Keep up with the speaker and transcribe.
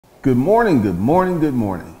Good morning, good morning, good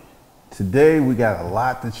morning. Today we got a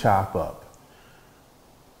lot to chop up.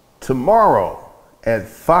 Tomorrow at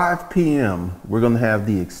 5 p.m. we're going to have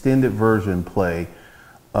the extended version play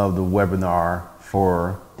of the webinar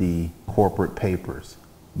for the corporate papers.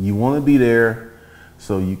 You want to be there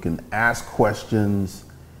so you can ask questions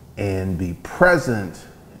and be present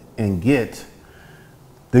and get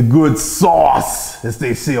the good sauce, as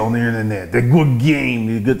they say on the internet, the good game,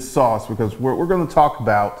 the good sauce, because what we're going to talk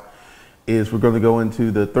about is we're going to go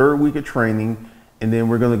into the third week of training, and then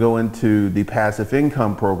we're going to go into the passive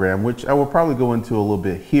income program, which I will probably go into a little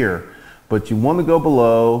bit here. But you want to go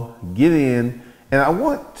below, get in, and I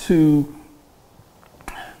want to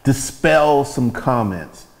dispel some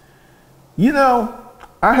comments. You know,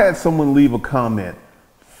 I had someone leave a comment,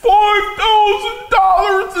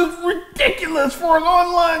 $5,000 is ridiculous for an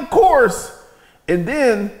online course. And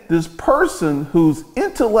then this person who's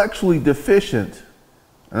intellectually deficient,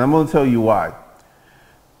 and I'm going to tell you why,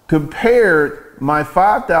 compared my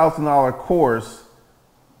 $5,000 course,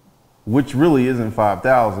 which really isn't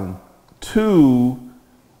 $5,000, to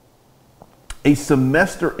a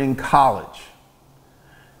semester in college.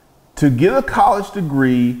 To get a college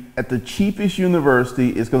degree at the cheapest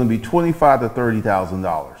university is going to be $25,000 to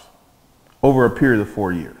 $30,000 over a period of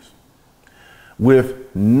 4 years,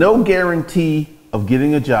 with no guarantee of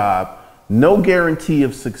getting a job, no guarantee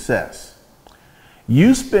of success.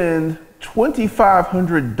 You spend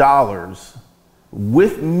 $2,500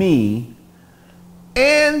 with me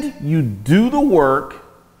and you do the work,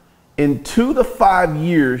 in 2 to 5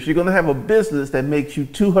 years, you're going to have a business that makes you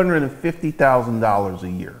 $250,000 a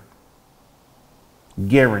year.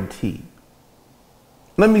 Guaranteed.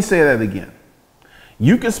 Let me say that again.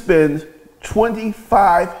 You can spend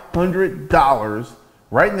 $2,500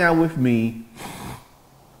 right now with me.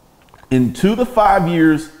 In 2 to 5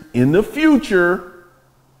 years in the future,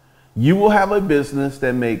 you will have a business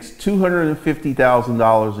that makes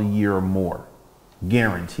 $250,000 a year or more.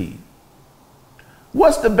 Guaranteed.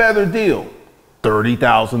 What's the better deal?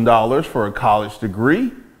 $30,000 for a college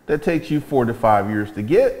degree that takes you 4 to 5 years to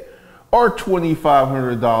get, or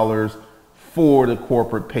 $2,500 for the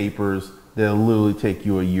corporate papers that'll literally take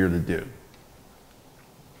you a year to do.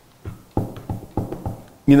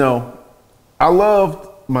 You know, I loved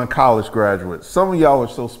my college graduates. Some of y'all are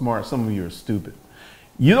so smart, some of you are stupid.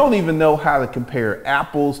 You don't even know how to compare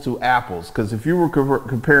apples to apples, because if you were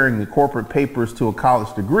comparing the corporate papers to a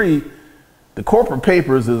college degree, the corporate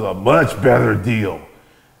papers is a much better deal.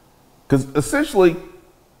 Because essentially,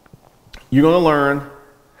 you're going to learn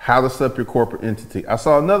how to set up your corporate entity. I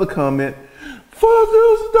saw another comment,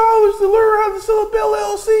 $5,000 to learn how to set up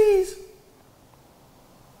LLCs.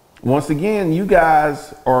 Once again, you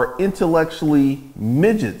guys are intellectually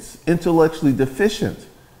midgets, intellectually deficient.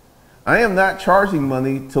 I am not charging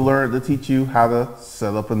money to teach you how to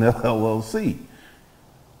set up an LLC.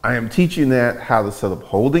 I am teaching that how to set up a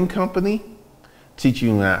holding company,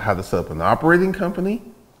 teaching you how to set up an operating company,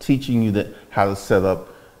 teaching you how to set up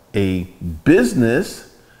a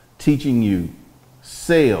business, teaching you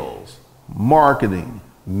sales, marketing,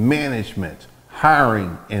 management,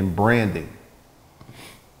 hiring, and branding.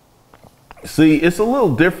 See, it's a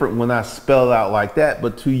little different when I spell it out like that,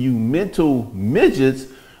 but to you mental midgets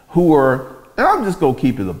who are, and I'm just gonna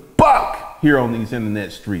keep it a buck here on these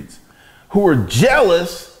internet streets, who are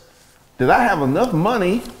jealous that I have enough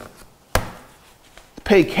money to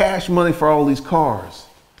pay cash money for all these cars.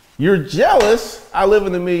 You're jealous I live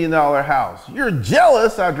in $1 million house. You're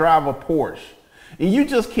jealous I drive a Porsche. And you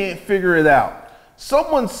just can't figure it out.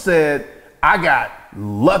 Someone said I got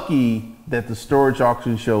lucky that the storage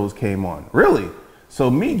auction shows came on. Really?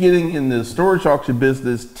 So me getting in the storage auction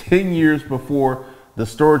business 10 years before the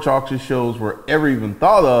storage auction shows were ever even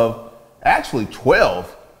thought of, actually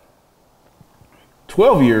 12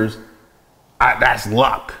 years, that's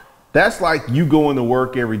luck. That's like you going to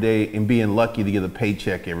work every day and being lucky to get a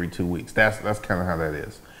paycheck every 2 weeks. That's kind of how that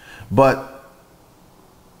is. But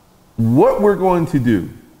what we're going to do,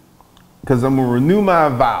 because I'm going to renew my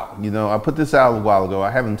vow. You know, I put this out a while ago.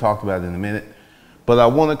 I haven't talked about it in a minute, but I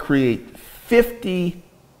want to create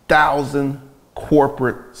 50,000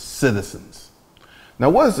 corporate citizens. Now,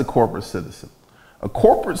 what is a corporate citizen? A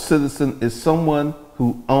corporate citizen is someone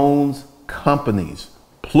who owns companies,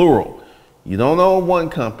 plural. You don't own one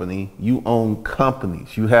company, you own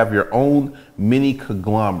companies. You have your own mini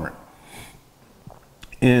conglomerate.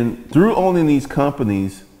 And through owning these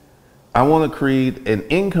companies, I want to create an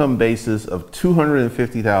income basis of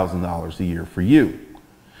 $250,000 a year for you.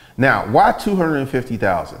 Now, why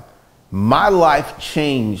 $250,000? My life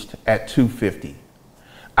changed at 250.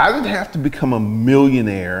 I didn't have to become a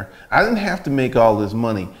millionaire. I didn't have to make all this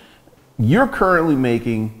money. you're currently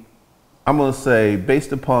making, I'm going to say,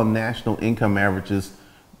 based upon national income averages,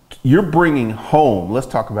 you're bringing home, let's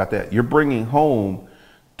talk about that. You're bringing home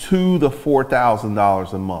 $2,000 to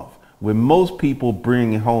 $4,000 a month, with most people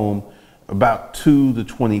bringing home about $2,000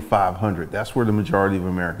 to $2,500. That's where the majority of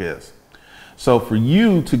America is. So for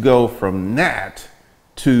you to go from that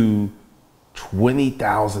to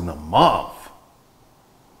 $20,000 a month,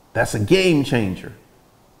 that's a game changer.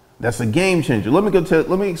 That's a game changer. Let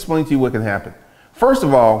me explain to you what can happen. First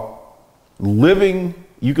of all,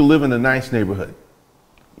 you can live in a nice neighborhood.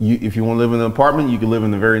 If you want to live in an apartment, you can live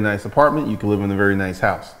in a very nice apartment. You can live in a very nice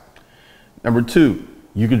house. Number two,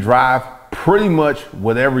 you can drive pretty much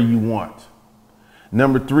whatever you want.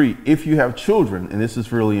 Number three, if you have children, and this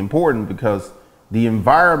is really important because the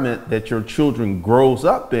environment that your children grows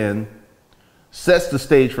up in sets the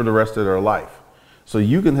stage for the rest of their life. So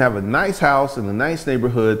you can have a nice house in a nice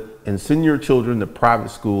neighborhood and send your children to private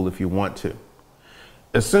school if you want to.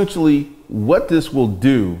 Essentially, what this will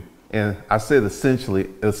do, and I said essentially,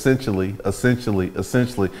 because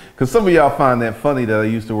some of y'all find that funny that I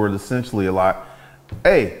use the word essentially a lot.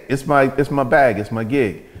 Hey, it's my bag, it's my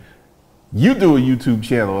gig. You do a YouTube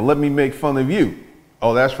channel and let me make fun of you.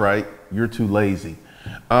 Oh, that's right, you're too lazy.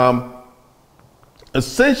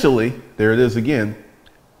 Essentially, there it is again,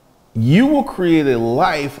 you will create a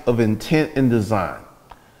life of intent and design.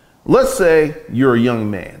 Let's say you're a young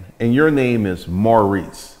man and your name is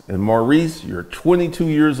Maurice. And Maurice, you're 22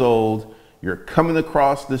 years old. You're coming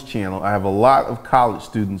across this channel. I have a lot of college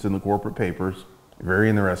students in the corporate papers. Very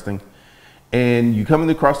interesting. And you come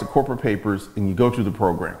across the corporate papers and you go through the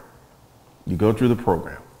program. You go through the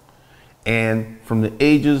program. And from the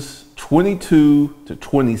ages 22 to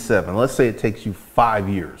 27, let's say it takes you 5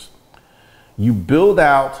 years. You build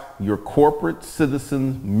out your corporate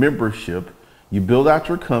citizen membership, you build out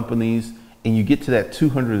your companies, and you get to that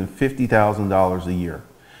 $250,000 a year.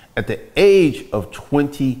 At the age of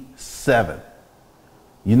 27,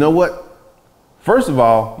 you know what? First of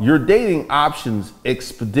all, your dating options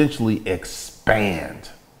exponentially expand.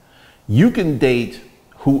 You can date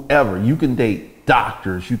whoever. You can date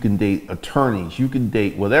doctors, you can date attorneys, you can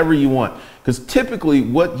date whatever you want. Because typically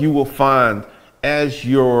what you will find as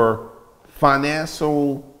your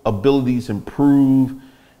financial abilities improve,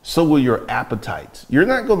 so will your appetites. You're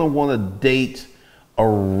not going to want to date a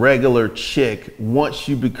regular chick once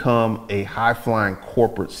you become a high-flying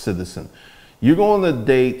corporate citizen. You're going to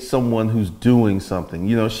date someone who's doing something.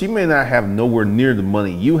 You know, she may not have nowhere near the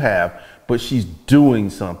money you have, but she's doing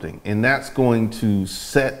something. And that's going to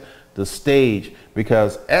set the stage,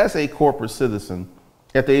 because as a corporate citizen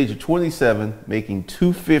at the age of 27, making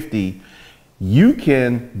 $250,000, you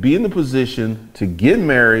can be in the position to get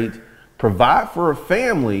married, provide for a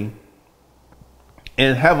family,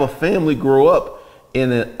 and have a family grow up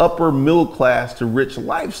in an upper middle class to rich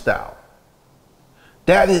lifestyle.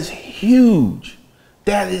 That is huge.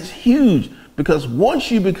 That is huge, because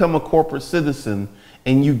once you become a corporate citizen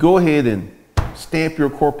and you go ahead and stamp your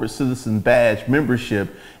corporate citizen badge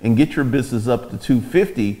membership and get your business up to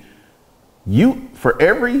 250, for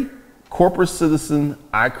every corporate citizen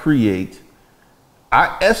I create,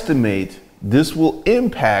 I estimate this will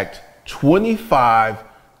impact 25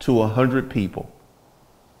 to 100 people.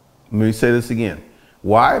 Let me say this again.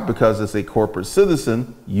 Why? Because as a corporate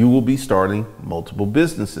citizen, you will be starting multiple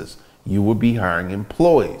businesses. You will be hiring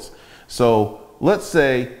employees. So let's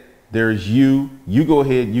say there's you go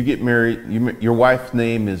ahead, you get married, your wife's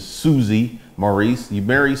name is Susie, Maurice, you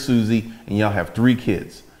marry Susie and y'all have 3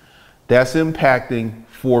 kids. That's impacting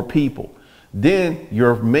 4 people. Then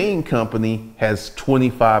your main company has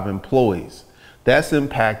 25 employees. That's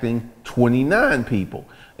impacting 29 people.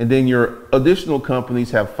 And then your additional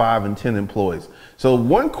companies have 5 and 10 employees. So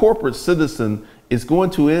one corporate citizen is going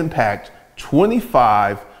to impact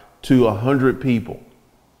 25 to 100 people.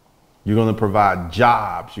 You're going to provide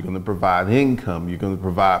jobs, you're going to provide income, you're going to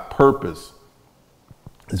provide purpose.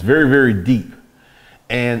 It's very, very deep.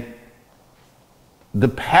 And the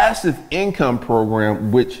passive income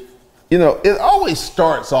program, which, you know, it always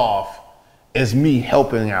starts off as me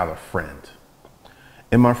helping out a friend.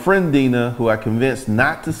 And my friend Dina, who I convinced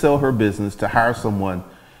not to sell her business, to hire someone,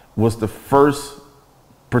 was the first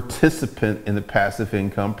participant in the passive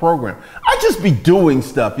income program. I just be doing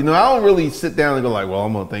stuff. You know, I don't really sit down and go like, well,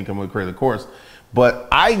 I'm going to create a course. But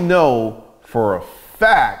I know for a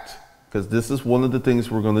fact, because this is one of the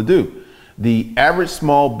things we're going to do, the average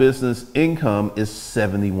small business income is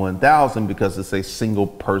 $71,000 because it's a single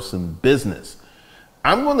person business.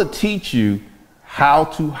 I'm going to teach you how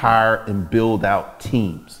to hire and build out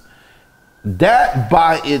teams. That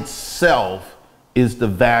by itself is the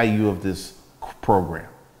value of this program.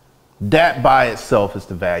 That by itself is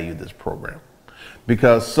the value of this program,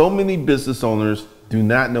 because so many business owners do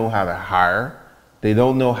not know how to hire. They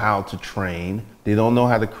don't know how to train. They don't know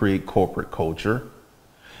how to create corporate culture.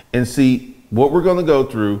 And see, what we're going to go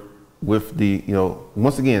through with the,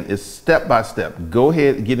 once again, is step by step. Go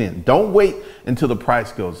ahead, get in. Don't wait until the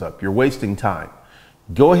price goes up. You're wasting time.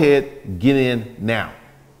 Go ahead, get in now.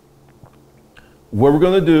 What we're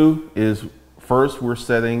going to do is, first we're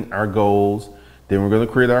setting our goals. Then we're going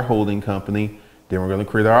to create our holding company. Then we're going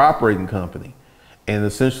to create our operating company. And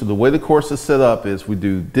essentially the way the course is set up is we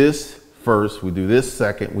do this first, we do this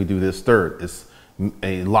second, we do this third. It's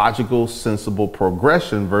a logical, sensible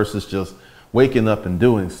progression versus just waking up and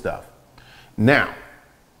doing stuff. Now,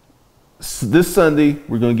 this Sunday,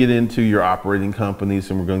 we're going to get into your operating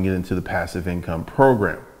companies and we're going to get into the passive income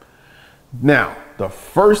program. Now, the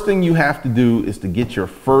first thing you have to do is to get your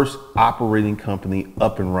first operating company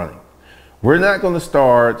up and running. We're not going to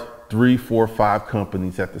start 3, 4, 5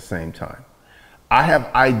 companies at the same time. I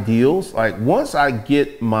have ideals. Like once I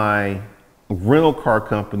get my rental car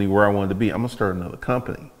company where I want to be, I'm going to start another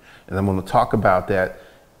company. And I'm going to talk about that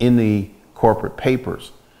in the corporate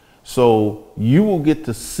papers. So you will get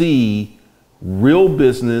to see real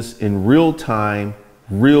business in real time,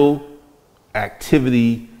 real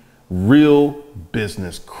activity, real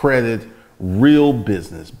business credit, real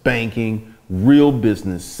business banking, real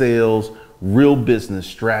business sales, real business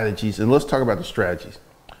strategies. And let's talk about the strategies.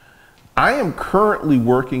 I am currently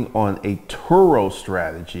working on a Turo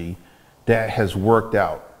strategy that has worked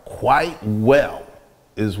out quite well.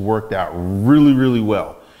 It's worked out really, really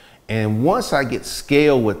well. And once I get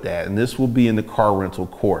scale with that, and this will be in the car rental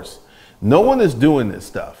course, no one is doing this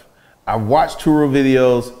stuff. I've watched Turo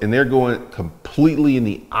videos and they're going completely in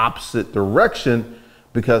the opposite direction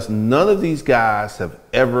because none of these guys have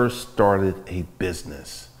ever started a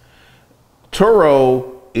business.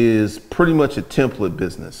 Turo is pretty much a template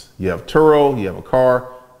business. You have Turo, you have a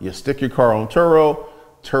car, you stick your car on Turo,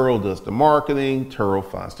 Turo does the marketing, Turo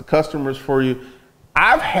finds the customers for you.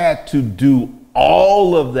 I've had to do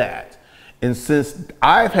all of that. And since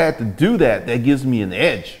I've had to do that, that gives me an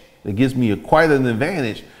edge. It gives me quite an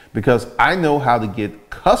advantage because I know how to get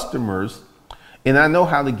customers and I know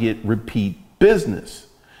how to get repeat business,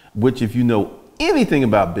 which if you know anything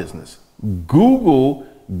about business, Google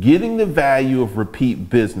getting the value of repeat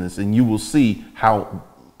business and you will see how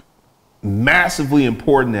massively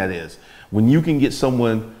important that is. When you can get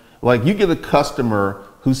someone, like you get a customer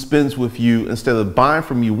who spends with you, instead of buying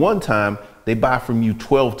from you one time, they buy from you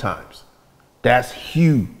 12 times. That's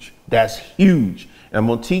huge. That's huge. And I'm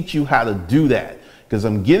going to teach you how to do that because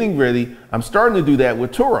I'm getting ready. I'm starting to do that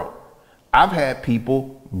with Turo. I've had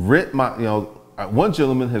people rent my, one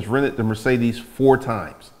gentleman has rented the Mercedes 4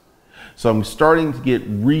 times. So I'm starting to get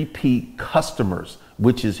repeat customers,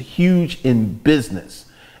 which is huge in business.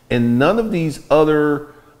 And none of these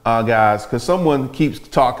other guys, because someone keeps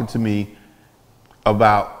talking to me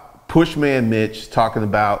about Pushman Mitch talking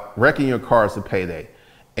about wrecking your car as a payday.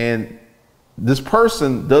 And this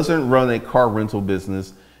person doesn't run a car rental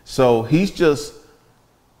business. So he's just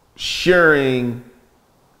sharing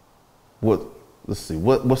what's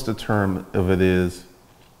the term of it is?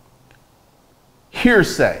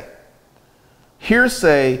 Hearsay.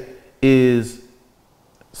 Hearsay is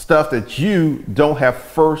stuff that you don't have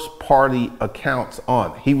first party accounts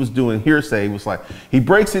on. He was doing hearsay. He was like, he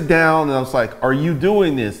breaks it down and I was like, are you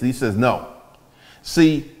doing this? And he says, no.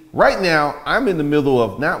 See, right now I'm in the middle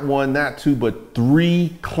of not 1, not 2, but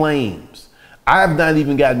 3 claims. I have not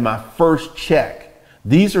even gotten my first check.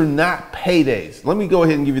 These are not paydays. Let me go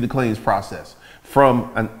ahead and give you the claims process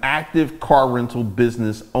from an active car rental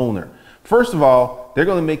business owner. First of all, they're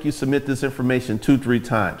going to make you submit this information 2, 3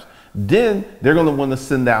 times. Then they're going to want to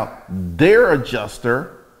send out their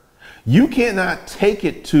adjuster. You cannot take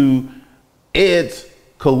it to Ed's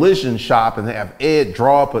collision shop and have Ed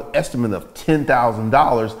draw up an estimate of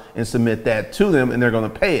 $10,000 and submit that to them and they're going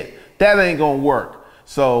to pay it. That ain't going to work.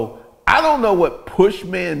 So I don't know what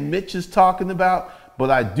Pushman Mitch is talking about, but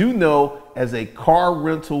I do know as a car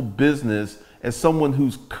rental business, as someone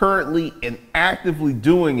who's currently and actively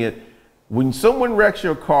doing it, when someone wrecks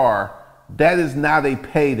your car, that is not a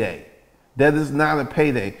payday. That is not a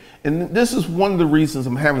payday. And this is one of the reasons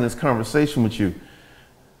I'm having this conversation with you.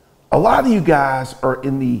 A lot of you guys are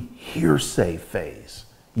in the hearsay phase.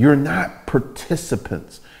 You're not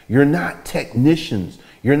participants. You're not technicians.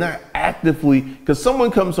 You're not actively, because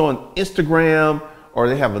someone comes on Instagram or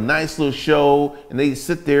they have a nice little show and they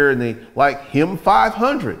sit there and they like him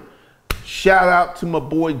 500. Shout out to my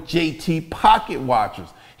boy JT Pocket Watchers.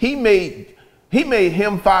 He made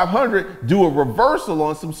him 500 do a reversal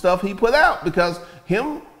on some stuff he put out because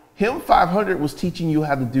him Him 500 was teaching you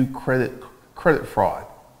how to do credit fraud.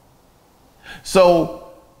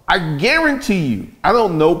 So I guarantee you, I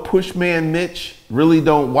don't know Pushman Mitch, really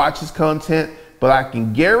don't watch his content, but I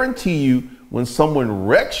can guarantee you when someone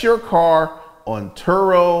wrecks your car on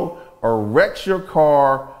Turo or wrecks your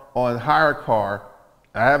car on Hire Car,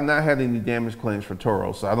 I have not had any damage claims for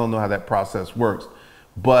Turo, so I don't know how that process works,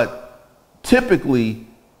 but typically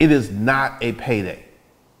it is not a payday.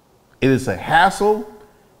 It is a hassle.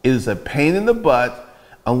 It is a pain in the butt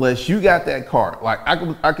unless you got that car. Like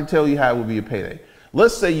I can tell you how it would be a payday.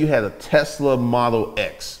 Let's say you had a Tesla Model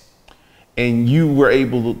X and you were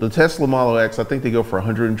able to, the Tesla Model X, I think they go for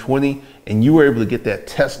 120, and you were able to get that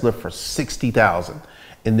Tesla for 60,000.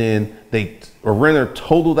 And then a renter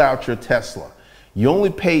totaled out your Tesla. You only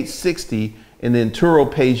paid 60, and then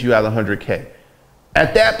Turo pays you out 100K.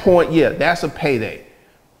 At that point, yeah, that's a payday.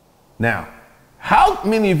 Now, how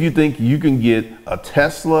many of you think you can get a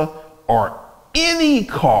Tesla or any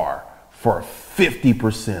car for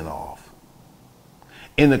 50% off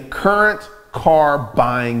in the current car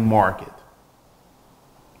buying market?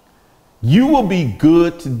 You will be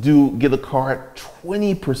good to get a car at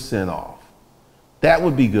 20% off. That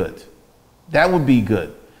would be good. That would be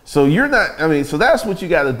good. So you're not, I mean, so that's what you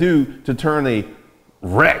got to do to turn a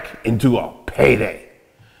wreck into a payday.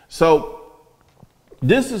 So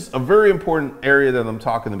this is a very important area that I'm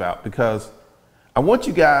talking about because I want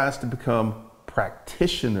you guys to become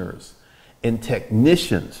practitioners and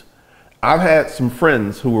technicians. I've had some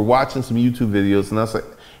friends who were watching some YouTube videos and I was like,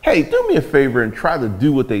 hey, do me a favor and try to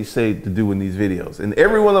do what they say to do in these videos. And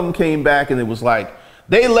every one of them came back and it was like,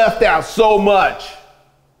 they left out so much.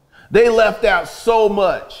 They left out so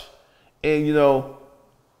much. And you know,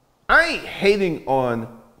 I ain't hating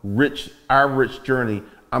on our rich journey.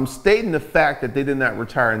 I'm stating the fact that they did not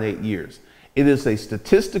retire in 8 years. It is a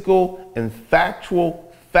statistical and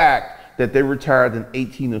factual fact that they retired in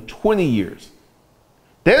 18 or 20 years.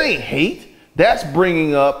 That ain't hate. That's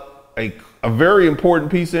bringing up a very important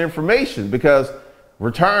piece of information because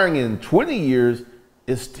retiring in 20 years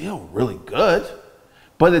is still really good,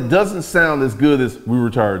 but it doesn't sound as good as we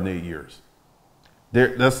retired in 8 years.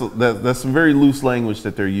 That's some very loose language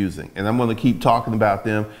that they're using. And I'm going to keep talking about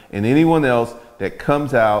them and anyone else that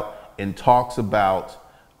comes out and talks about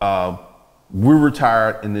we're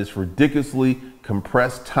retired in this ridiculously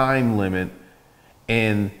compressed time limit,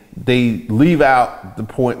 and they leave out the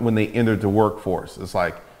point when they entered the workforce. It's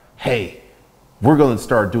like, hey, we're going to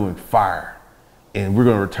start doing fire and we're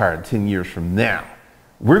going to retire in 10 years from now.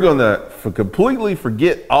 We're going to completely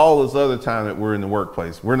forget all this other time that we're in the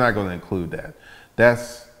workplace. We're not going to include that.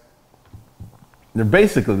 They're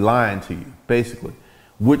basically lying to you, basically.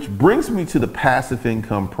 Which brings me to the passive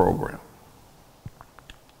income program.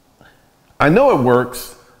 I know it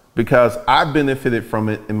works because I benefited from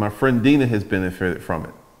it and my friend Dina has benefited from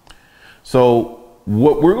it. So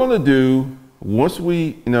what we're going to do once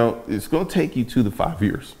it's going to take you 2 to 5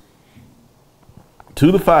 years.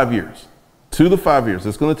 2 to 5 years. 2 to 5 years.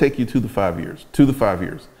 It's going to take you 2 to 5 years. 2 to 5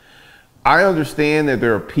 years. I understand that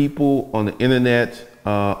there are people on the internet.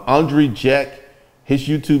 Andre Jack, his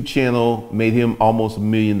YouTube channel made him almost $1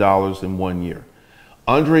 million in 1 year.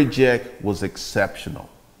 Andre Jack was exceptional.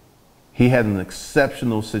 He had an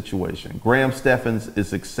exceptional situation. Graham Steffens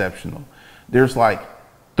is exceptional. There's like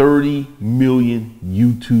 30 million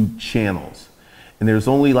YouTube channels. And there's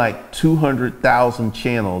only like 200,000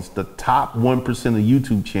 channels, the top 1% of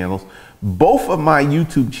YouTube channels. Both of my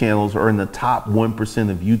YouTube channels are in the top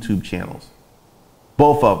 1% of YouTube channels.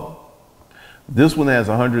 Both of them. This one has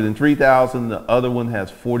 103,000. The other one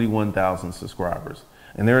has 41,000 subscribers.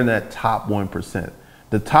 And they're in that top 1%.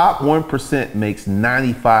 The top 1% makes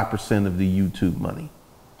 95% of the YouTube money.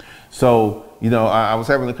 So, I was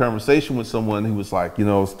having a conversation with someone who was like,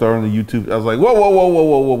 starting the YouTube. I was like,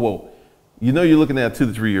 whoa. You're looking at a 2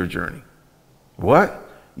 to 3 year journey. What?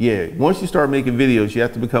 Yeah, once you start making videos, you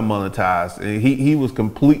have to become monetized. And he was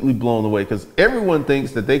completely blown away because everyone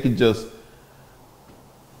thinks that they could just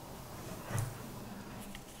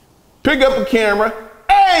pick up a camera.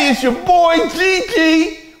 Hey, it's your boy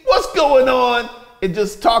Gigi. What's going on? And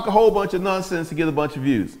just talk a whole bunch of nonsense to get a bunch of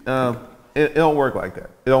views. It don't work like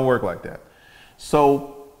that. It don't work like that.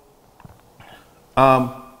 So,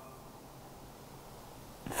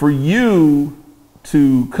 for you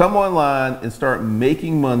to come online and start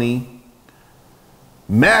making money,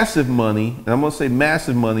 massive money, and I'm going to say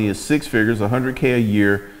massive money is 6 figures, 100K a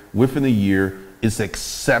year, within a year, is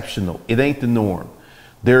exceptional. It ain't the norm.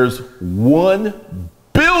 There's 1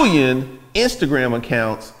 billion Instagram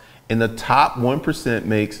accounts and the top 1%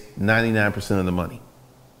 makes 99% of the money.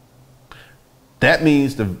 that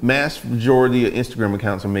means the mass majority of Instagram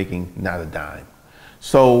accounts are making not a dime.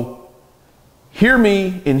 So hear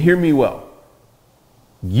me and hear me well.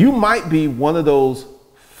 You might be one of those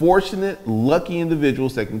fortunate, lucky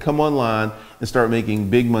individuals that can come online and start making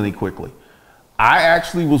big money quickly. I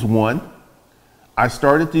actually was one. I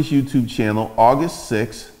started this YouTube channel August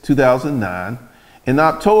 6, 2009. In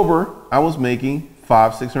October, I was making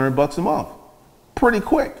 $500-600 a month. Pretty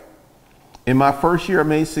quick. In my first year, I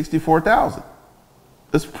made $64,000.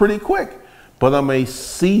 It's pretty quick, but I'm a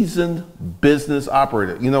seasoned business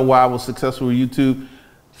operator. You know why I was successful with YouTube?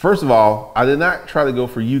 First of all, I did not try to go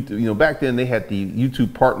for YouTube. You know, back then they had the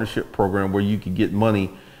YouTube partnership program where you could get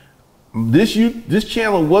money. This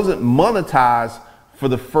channel wasn't monetized for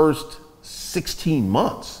the first 16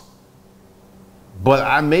 months, but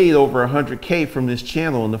I made over 100K from this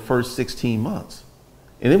channel in the first 16 months,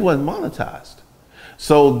 and it wasn't monetized.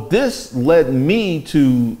 So this led me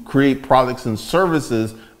to create products and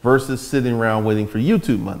services versus sitting around waiting for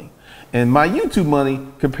YouTube money. And my YouTube money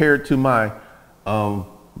compared to my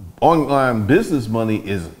online business money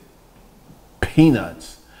is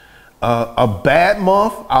peanuts. A bad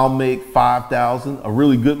month, I'll make 5,000. A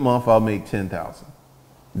really good month, I'll make 10,000.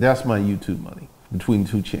 That's my YouTube money between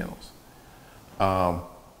two channels.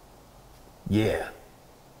 Yeah,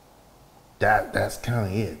 that's kind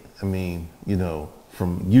of it. I mean, you know,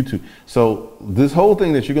 from YouTube. So this whole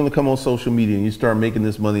thing that you're going to come on social media and you start making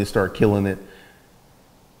this money and start killing it,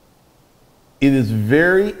 it is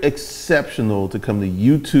very exceptional to come to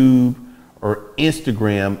YouTube or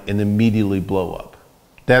Instagram and immediately blow up.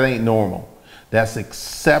 That ain't normal. That's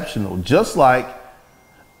exceptional. Just like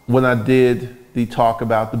when I did the talk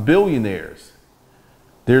about the billionaires,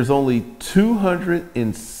 there's only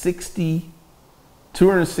 260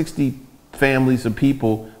 families of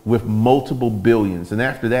people with multiple billions. And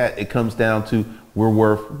after that, it comes down to we're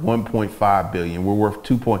worth 1.5 billion. We're worth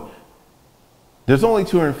 2. There's only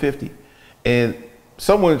 250. And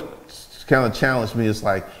someone kind of challenged me. It's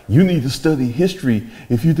like, you need to study history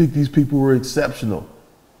if you think these people were exceptional.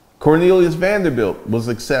 Cornelius Vanderbilt was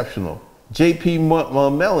exceptional. J.P.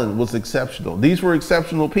 Mellon was exceptional. These were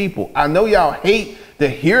exceptional people. I know y'all hate to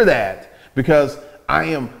hear that because I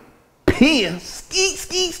am peeing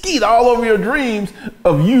skeet all over your dreams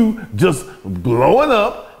of you just blowing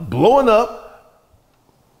up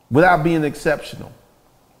without being exceptional.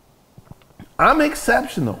 I'm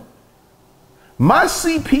exceptional. My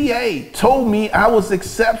CPA told me I was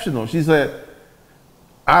exceptional. She said,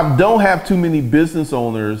 I don't have too many business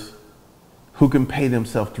owners who can pay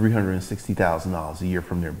themselves $360,000 a year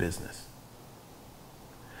from their business.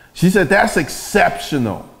 She said, that's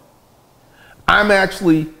exceptional. I'm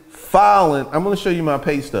actually filing, I'm going to show you my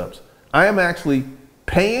pay stubs. I am actually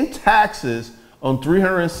paying taxes on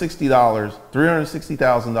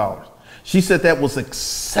 $360,000. She said that was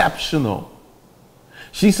exceptional.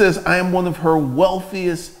 She says I am one of her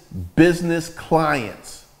wealthiest business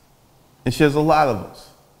clients, and she has a lot of us.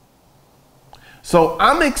 So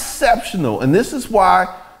I'm exceptional, and this is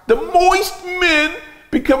why the moist men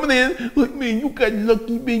be coming in. Look, man, you got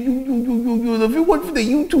lucky, man. You. If it wasn't for the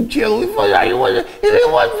YouTube channel,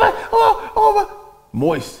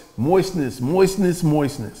 moistness.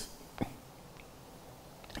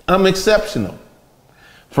 I'm exceptional.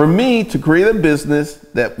 For me to create a business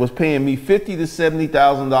that was paying me $50,000 to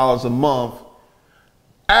 $70,000 a month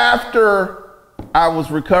after I was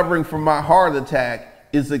recovering from my heart attack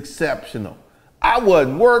is exceptional. I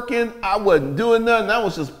wasn't working, I wasn't doing nothing. I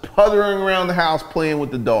was just puttering around the house playing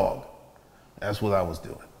with the dog. That's what I was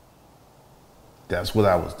doing. That's what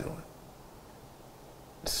I was doing.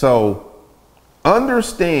 So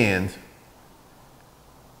understand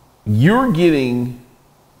you're getting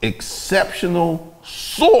exceptional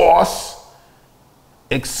sauce,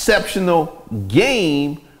 exceptional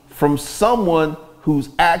game from someone who's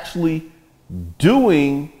actually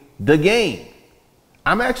doing the game.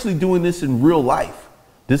 I'm actually doing this in real life.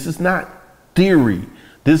 This is not theory.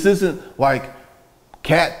 This isn't like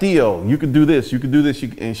Cat Theo, you can do this, you can do this,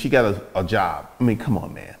 and she got a job. I mean, come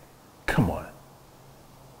on, man. Come on.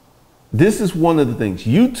 This is one of the things.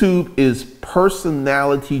 YouTube is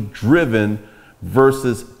personality driven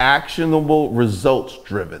versus actionable results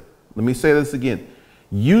driven. Let me say this again.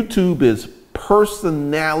 YouTube is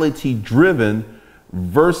personality driven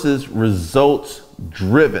versus results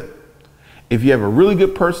driven. If you have a really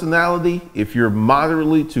good personality, if you're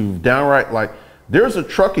moderately to downright, like there's a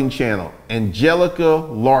trucking channel, Angelica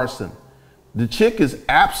Larson. The chick is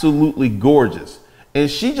absolutely gorgeous. And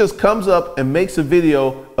she just comes up and makes a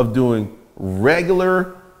video of doing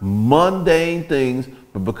regular, mundane things,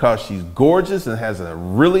 but because she's gorgeous and has a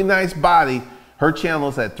really nice body, Her channel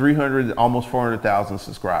is at 300, almost 400,000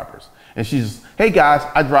 subscribers. And she's, hey guys,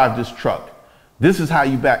 I drive this truck. This is how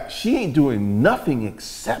you back. She ain't doing nothing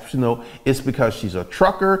exceptional. It's because she's a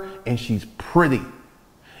trucker and she's pretty.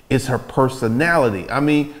 It's her personality. I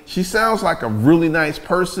mean, she sounds like a really nice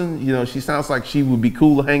person. You know, she sounds like she would be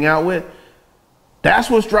cool to hang out with. That's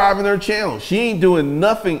what's driving her channel. She ain't doing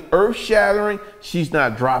nothing earth-shattering. She's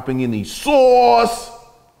not dropping any sauce.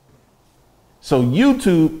 So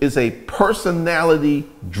YouTube is a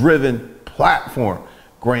personality-driven platform.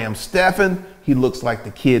 Graham Stephan, he looks like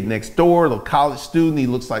the kid next door, the college student. He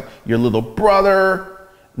looks like your little brother.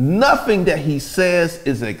 Nothing that he says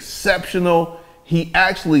is exceptional. He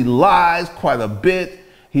actually lies quite a bit.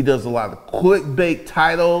 He does a lot of clickbait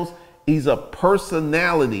titles. He's a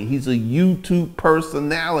personality. He's a YouTube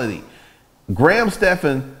personality. Graham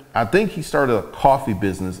Stephan, I think he started a coffee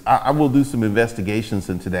business. I will do some investigations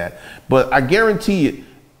into that. But I guarantee you,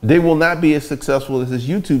 they will not be as successful as his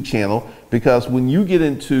YouTube channel, because when you get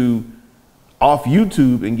into off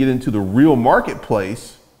YouTube and get into the real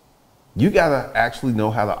marketplace, you gotta actually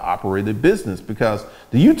know how to operate a business, because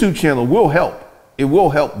the YouTube channel will help. It will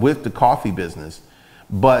help with the coffee business,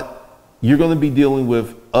 but you're gonna be dealing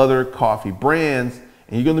with other coffee brands,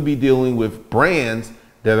 and you're gonna be dealing with brands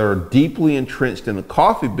that are deeply entrenched in the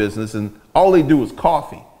coffee business, and all they do is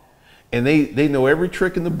coffee. And they know every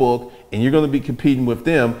trick in the book, and you're gonna be competing with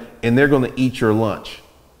them, and they're gonna eat your lunch.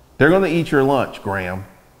 They're gonna eat your lunch, Graham.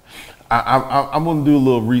 I'm gonna do a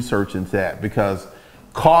little research into that, because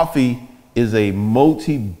coffee is a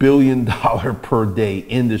multi-billion-dollar per day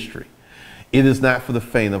industry. It is not for the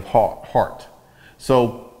faint of heart.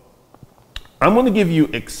 So I'm gonna give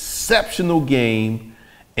you exceptional game,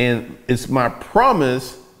 and it's my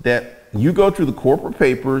promise that you go through the corporate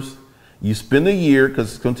papers, you spend a year,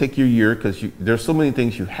 because it's gonna take you a year, because there's so many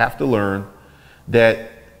things you have to learn,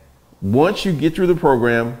 that once you get through the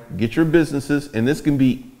program, get your businesses, and this can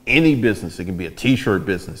be any business. It can be a t-shirt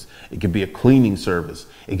business. It can be a cleaning service.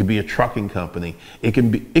 It can be a trucking company. It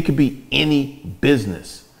could be any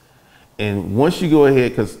business. And once you go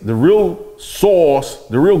ahead, because the real sauce,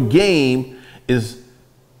 the real game is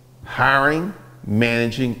hiring,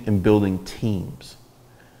 managing, and building teams.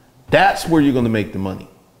 That's where you're going to make the money.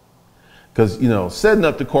 Because, you know, setting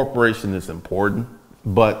up the corporation is important,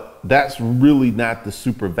 but that's really not the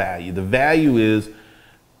super value. The value is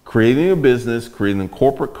creating a business, creating a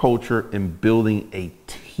corporate culture, and building a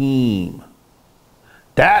team.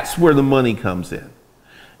 That's where the money comes in.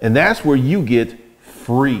 And that's where you get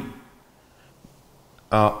free.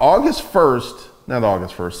 September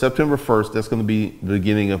 1st, that's going to be the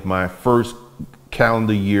beginning of my first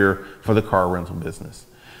calendar year for the car rental business.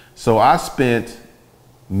 So I spent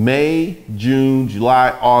May, June, July,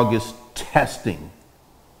 August testing,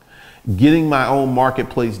 getting my own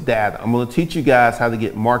marketplace data. I'm going to teach you guys how to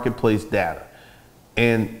get marketplace data.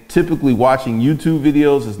 And typically watching YouTube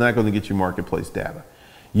videos is not going to get you marketplace data.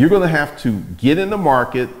 You're going to have to get in the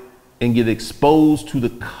market and get exposed to the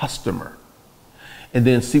customer, and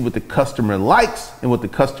then see what the customer likes and what the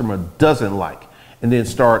customer doesn't like, and then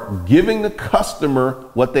start giving the customer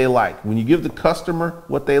what they like. When you give the customer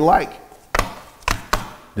what they like,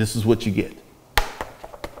 this is what you get.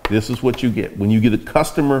 This is what you get. When you give the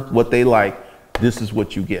customer what they like, this is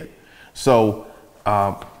what you get. So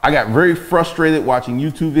I got very frustrated watching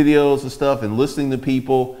YouTube videos and stuff and listening to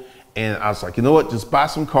people. And I was like, you know what? Just buy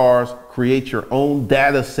some cars, create your own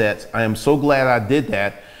data sets. I am so glad I did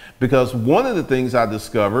that, because one of the things I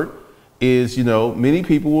discovered is, you know, many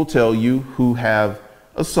people will tell you who have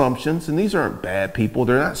assumptions, and these aren't bad people.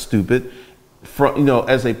 They're not stupid. From, you know,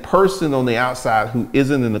 as a person on the outside who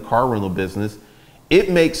isn't in the car rental business,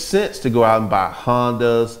 it makes sense to go out and buy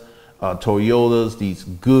Hondas, Toyotas, these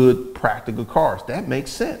good practical cars. That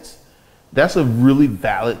makes sense. That's a really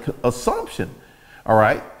valid assumption. All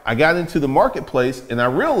right. I got into the marketplace and I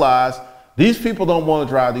realized these people don't want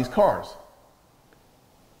to drive these cars.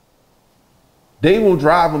 They will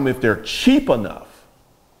drive them if they're cheap enough,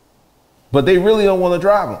 but they really don't want to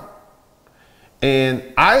drive them.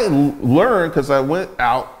 And I learned, because I went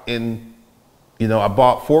out and, you know, I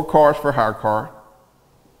bought 4 cars for hire car,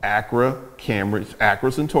 Acura, Camrys,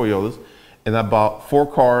 Acuras and Toyotas, and I bought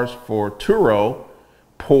 4 cars for Turo,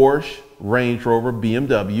 Porsche, Range Rover,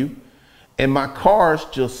 BMW, and my cars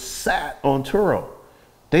just sat on Turo.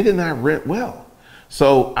 They did not rent well.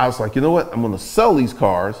 So I was like, you know what? I'm going to sell these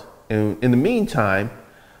cars, and in the meantime,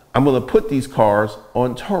 I'm going to put these cars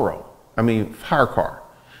on Turo. I mean, hire car.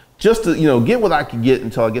 Just to, you know, get what I can get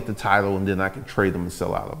until I get the title, and then I can trade them and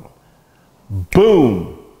sell out of them.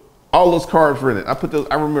 Boom. All those cars rented. I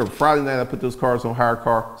remember Friday night, I put those cars on hire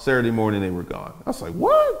car. Saturday morning, they were gone. I was like,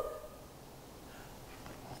 what?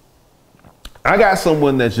 I got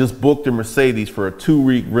someone that's just booked a Mercedes for a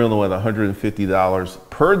 2-week rental at $150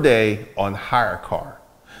 per day on hire car.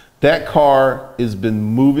 That car has been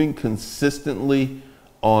moving consistently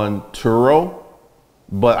on Turo,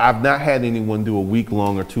 but I've not had anyone do a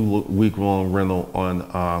week-long or 2-week-long rental on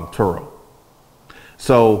Turo.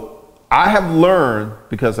 So I have learned,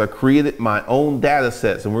 because I created my own data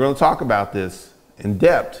sets, and we're going to talk about this in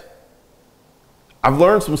depth. I've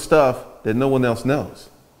learned some stuff that no one else knows,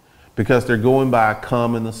 because they're going by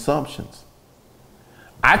common assumptions.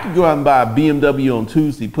 I could go out and buy a BMW on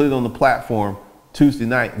Tuesday, put it on the platform Tuesday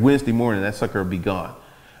night, Wednesday morning, that sucker will be gone.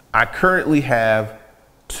 I currently have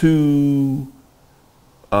 2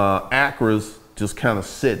 Acras just kind of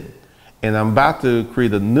sitting, and I'm about to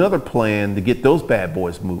create another plan to get those bad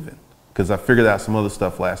boys moving, because I figured out some other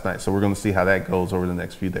stuff last night. So we're going to see how that goes over the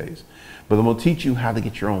next few days. But I'm going to teach you how to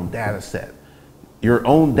get your own data set. Your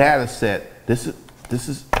own data set. This is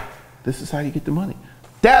how you get the money.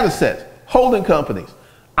 Data sets, holding companies.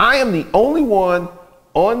 I am the only one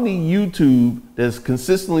on the YouTube that's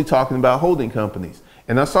consistently talking about holding companies.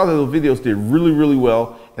 And I saw that those videos did really, really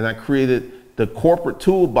well. And I created the corporate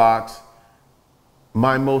toolbox,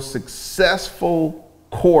 my most successful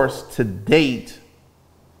course to date.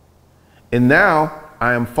 And now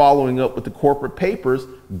I am following up with the corporate papers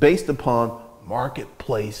based upon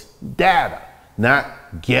marketplace data.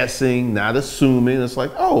 Not guessing, not assuming. It's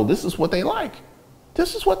like, oh, this is what they like.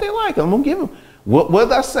 This is what they like. I'm going to give them. What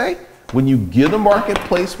did I say? When you give the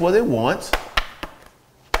marketplace what it wants,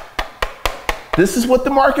 this is what the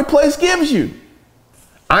marketplace gives you.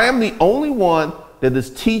 I am the only one that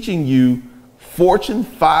is teaching you Fortune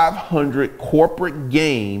 500 corporate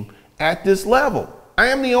game at this level. I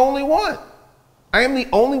am the only one. I am the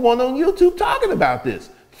only one on YouTube talking about this.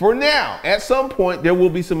 For now, at some point, there will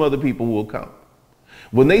be some other people who will come.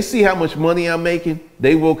 When they see how much money I'm making,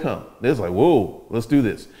 they will come. They're like, whoa, let's do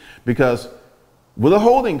this. Because with a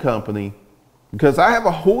holding company, because I have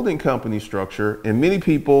a holding company structure, and many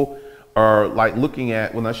people are like looking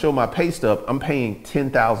at, when I show my pay stub, I'm paying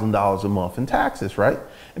 $10,000 a month in taxes, right?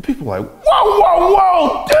 And people are like,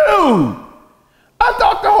 whoa, dude, I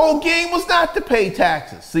thought the whole game was not to pay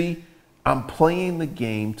taxes. See, I'm playing the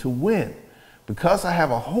game to win. Because I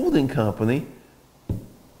have a holding company,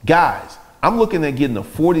 guys, I'm looking at getting a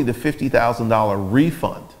 $40,000 to $50,000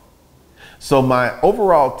 refund. So my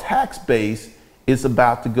overall tax base is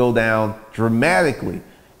about to go down dramatically.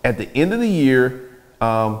 At the end of the year,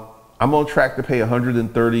 I'm on track to pay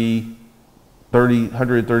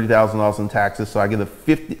 $130,000 in taxes. So I get a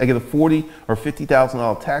 $40,000 or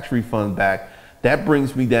 $50,000 tax refund back. That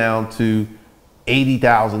brings me down to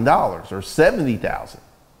 $80,000 or $70,000.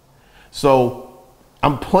 So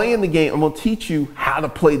I'm playing the game. I'm going to teach you how to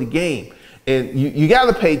play the game. And you got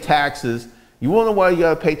to pay taxes. You want to know why you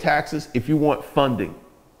got to pay taxes? If you want funding.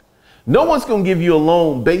 No one's going to give you a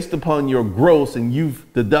loan based upon your gross and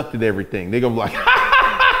you've deducted everything. They're going to be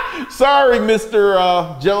like, sorry,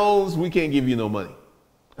 Mr. Jones, we can't give you no money.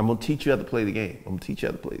 I'm going to teach you how to play the game. I'm going to teach you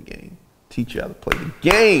how to play the game. Teach you how to play the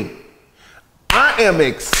game. I am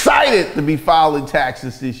excited to be filing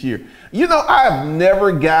taxes this year. You know, I have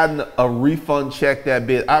never gotten a refund check that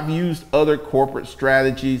big. I've used other corporate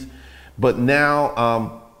strategies, but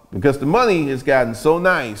now, because the money has gotten so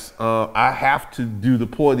nice, I have to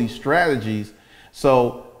deploy these strategies.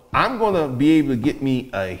 So I'm going to be able to get me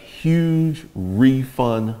a huge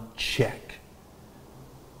refund check.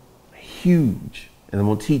 Huge. And I'm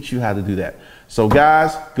going to teach you how to do that. So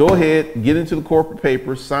guys, go ahead, get into the corporate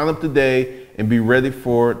papers, sign up today, and be ready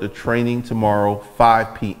for the training tomorrow,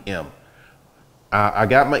 5 p.m. I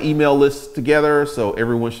got my email list together, so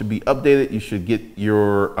everyone should be updated. You should get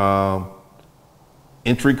your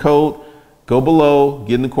entry code. Go below,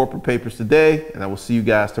 get in the corporate papers today, and I will see you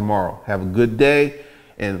guys tomorrow. Have a good day,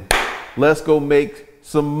 and let's go make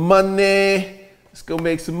some money. Let's go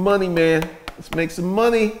make some money, man. Let's make some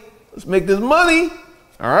money. Let's make this money.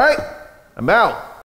 All right, I'm out.